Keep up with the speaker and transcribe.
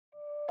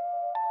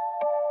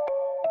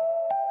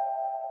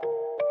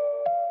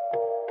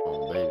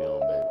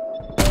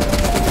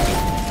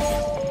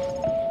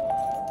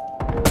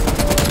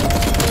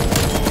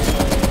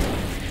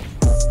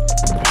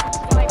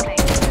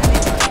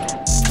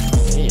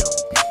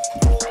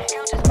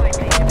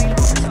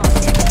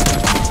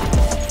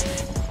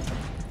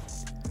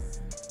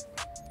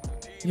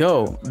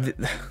Yo,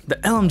 the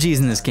LMGs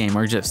in this game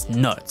are just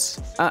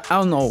nuts. I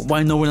don't know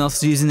why no one else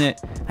is using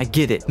it. I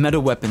get it, meta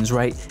weapons,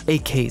 right?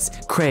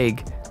 AKs,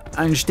 Craig,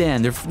 I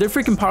understand. They're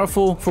freaking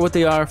powerful for what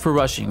they are for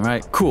rushing,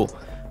 right? Cool,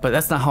 but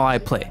that's not how I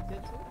play.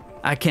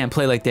 I can't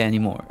play like that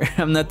anymore.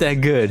 I'm not that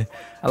good.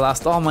 I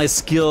lost all my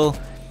skill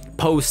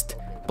post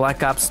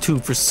Black Ops 2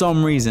 for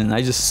some reason.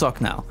 I just suck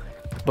now.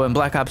 But in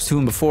Black Ops 2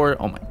 and before,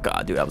 oh my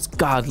god, dude, I was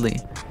godly.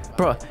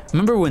 Bro,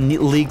 remember when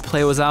League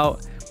Play was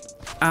out?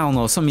 I don't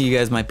know, some of you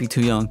guys might be too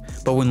young,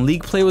 but when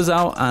League Play was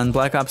out on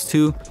Black Ops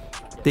 2,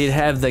 they'd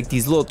have like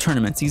these little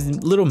tournaments, these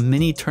little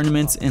mini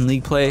tournaments in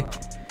League Play,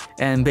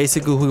 and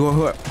basically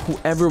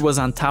whoever was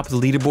on top of the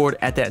leaderboard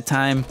at that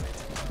time,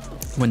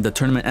 when the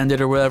tournament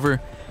ended or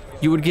whatever,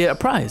 you would get a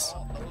prize.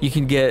 You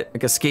can get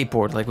like a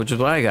skateboard, like, which is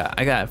what I got.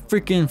 I got a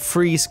freaking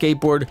free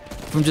skateboard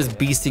from just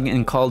beasting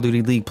in Call of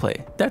Duty League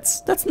Play.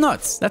 That's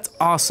nuts. That's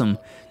awesome.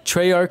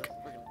 Treyarch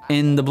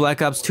in the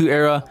Black Ops 2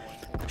 era,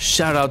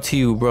 shout out to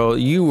you, bro.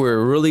 You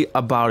were really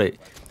about it.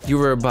 You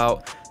were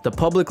about the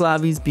public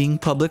lobbies being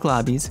public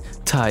lobbies,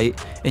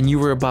 tight, and you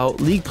were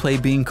about League Play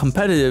being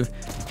competitive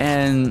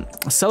and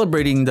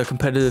celebrating the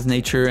competitive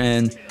nature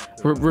and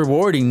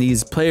rewarding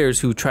these players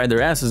who tried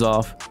their asses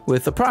off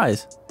with a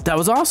prize. That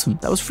was awesome.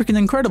 That was freaking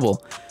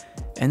incredible.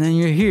 And then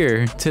you're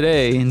here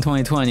today in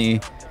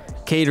 2020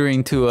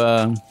 catering to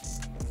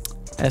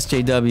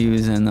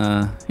SJWs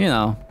and you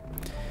know,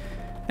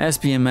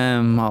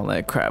 SBMM, all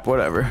that crap,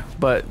 whatever.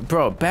 But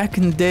bro, back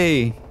in the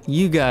day,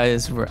 you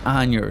guys were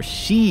on your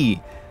shit.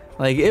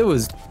 Like, it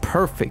was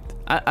perfect.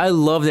 I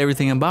loved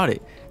everything about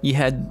it. You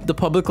had the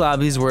public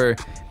lobbies where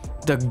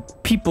the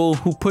people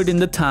who put in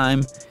the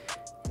time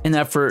and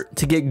effort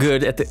to get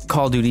good at the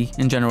Call of Duty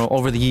in general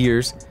over the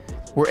years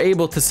were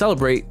able to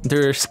celebrate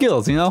their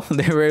skills, you know?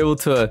 They were able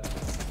to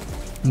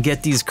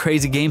get these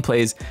crazy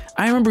gameplays.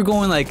 I remember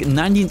going like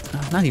 90,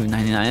 not even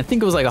 99, I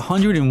think it was like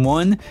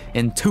 101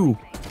 and 2.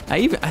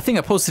 I think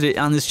I posted it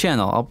on this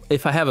channel.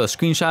 If I have a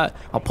screenshot,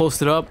 I'll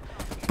post it up.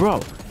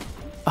 Bro,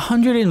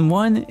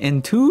 101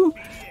 and 2?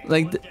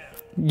 Like,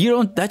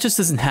 that just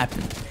doesn't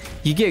happen.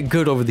 You get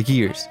good over the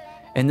years,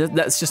 and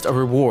that's just a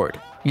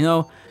reward, you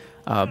know?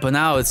 But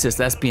now it's just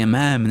SBMM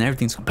and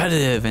everything's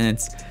competitive and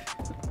it's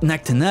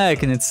neck to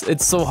neck and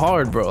it's so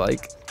hard, bro.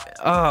 Like,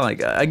 oh my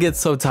god, I get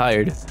so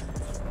tired.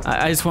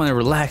 I just want to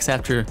relax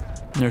after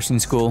nursing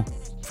school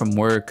from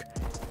work,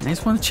 and I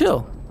just want to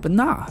chill. But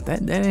nah,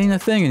 that ain't a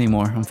thing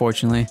anymore,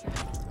 unfortunately.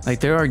 Like,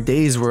 there are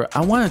days where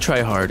I want to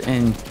try hard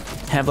and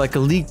have like a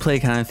League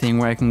Play kind of thing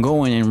where I can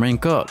go in and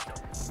rank up.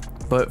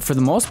 But for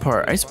the most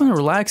part, I just want to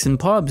relax in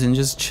pubs and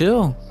just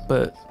chill.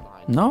 But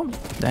no,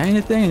 that ain't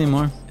a thing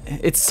anymore.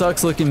 It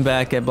sucks looking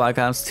back at Black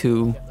Ops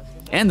 2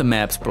 and the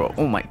maps, bro.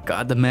 Oh my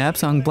god, the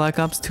maps on Black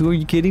Ops 2, are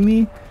you kidding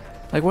me?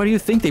 Like, why do you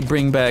think they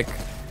bring back,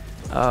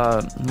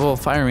 well,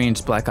 Fire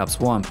Range Black Ops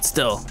 1, but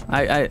still,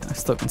 I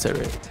still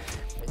consider it.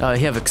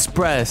 You have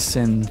Express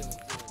and,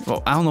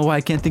 well, I don't know why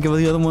I can't think of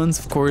the other ones,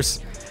 of course.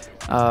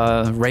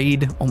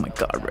 Raid, oh my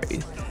god,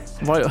 Raid.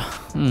 Why,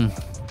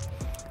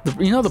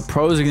 you know the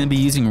pros are gonna be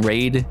using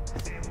Raid?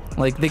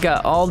 Like, they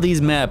got all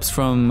these maps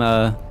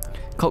from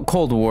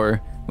Cold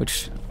War,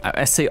 which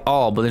I say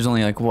all, but there's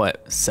only like,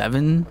 what,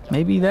 7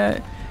 maybe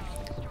that?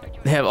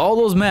 They have all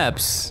those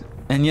maps,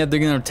 and yet they're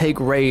gonna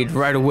take Raid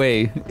right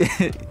away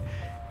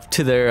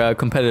to their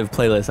competitive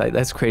playlist.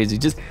 That's crazy.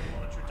 Just,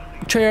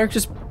 Treyarch,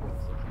 just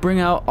bring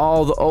out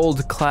all the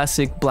old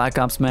classic Black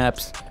Ops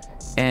maps,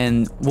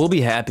 and we'll be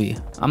happy.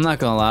 I'm not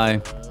gonna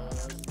lie.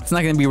 It's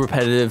not gonna be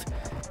repetitive.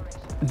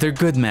 They're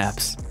good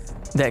maps.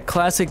 That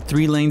classic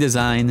 3-lane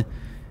design,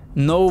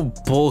 no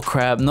bull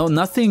crap,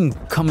 nothing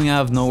coming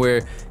out of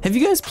nowhere. Have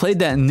you guys played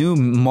that new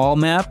mall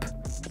map?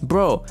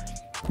 Bro,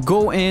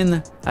 go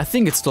in, I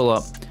think it's still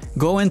up.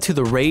 Go into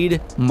the Raid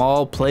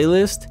Mall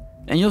playlist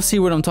and you'll see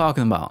what I'm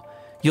talking about.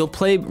 You'll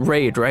play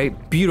Raid,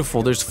 right?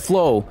 Beautiful. There's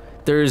flow,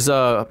 there's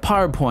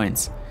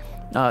PowerPoints,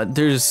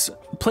 there's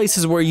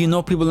places where you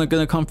know people are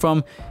gonna come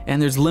from,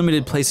 and there's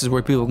limited places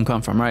where people can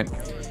come from, right?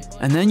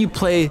 And then you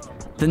play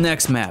the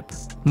next map,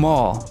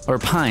 Mall, or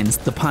Pines,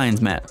 the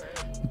Pines map.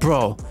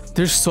 Bro,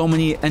 there's so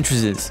many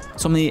entrances,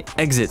 so many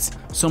exits,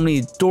 so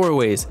many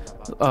doorways,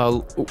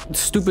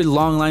 stupid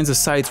long lines of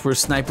sights where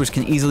snipers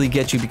can easily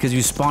get you because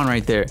you spawn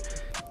right there.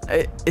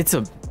 That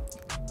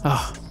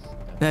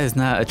is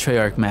not a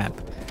Treyarch map.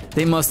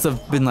 They must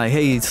have been like,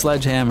 hey,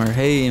 Sledgehammer,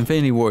 hey,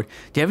 Infinity Ward,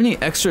 do you have any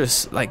extra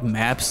like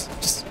maps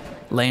just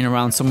laying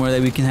around somewhere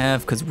that we can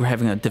have, because we're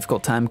having a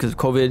difficult time because of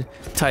COVID?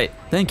 Tight,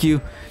 thank you.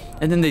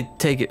 And then they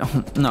take it.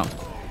 Oh, no,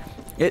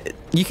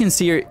 you can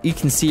see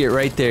it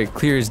right there,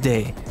 clear as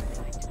day.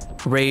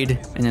 Raid,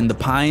 and then the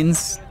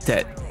Pines,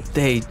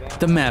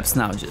 the maps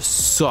now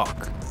just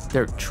suck.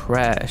 They're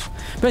trash.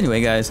 But anyway,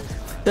 guys,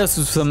 this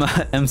was some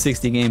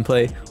M60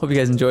 gameplay. Hope you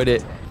guys enjoyed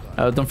it.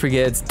 Don't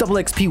forget, it's double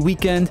XP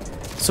weekend.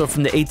 So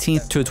from the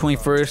 18th to the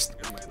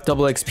 21st,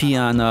 double XP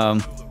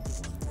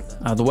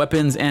on the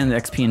weapons and the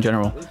XP in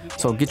general.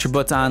 So get your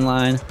butts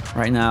online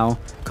right now.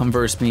 Come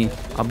verse me.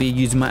 I'll be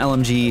using my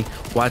LMG.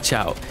 Watch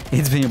out.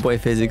 It's been your boy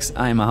Physicx.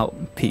 I'm out.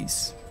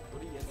 Peace.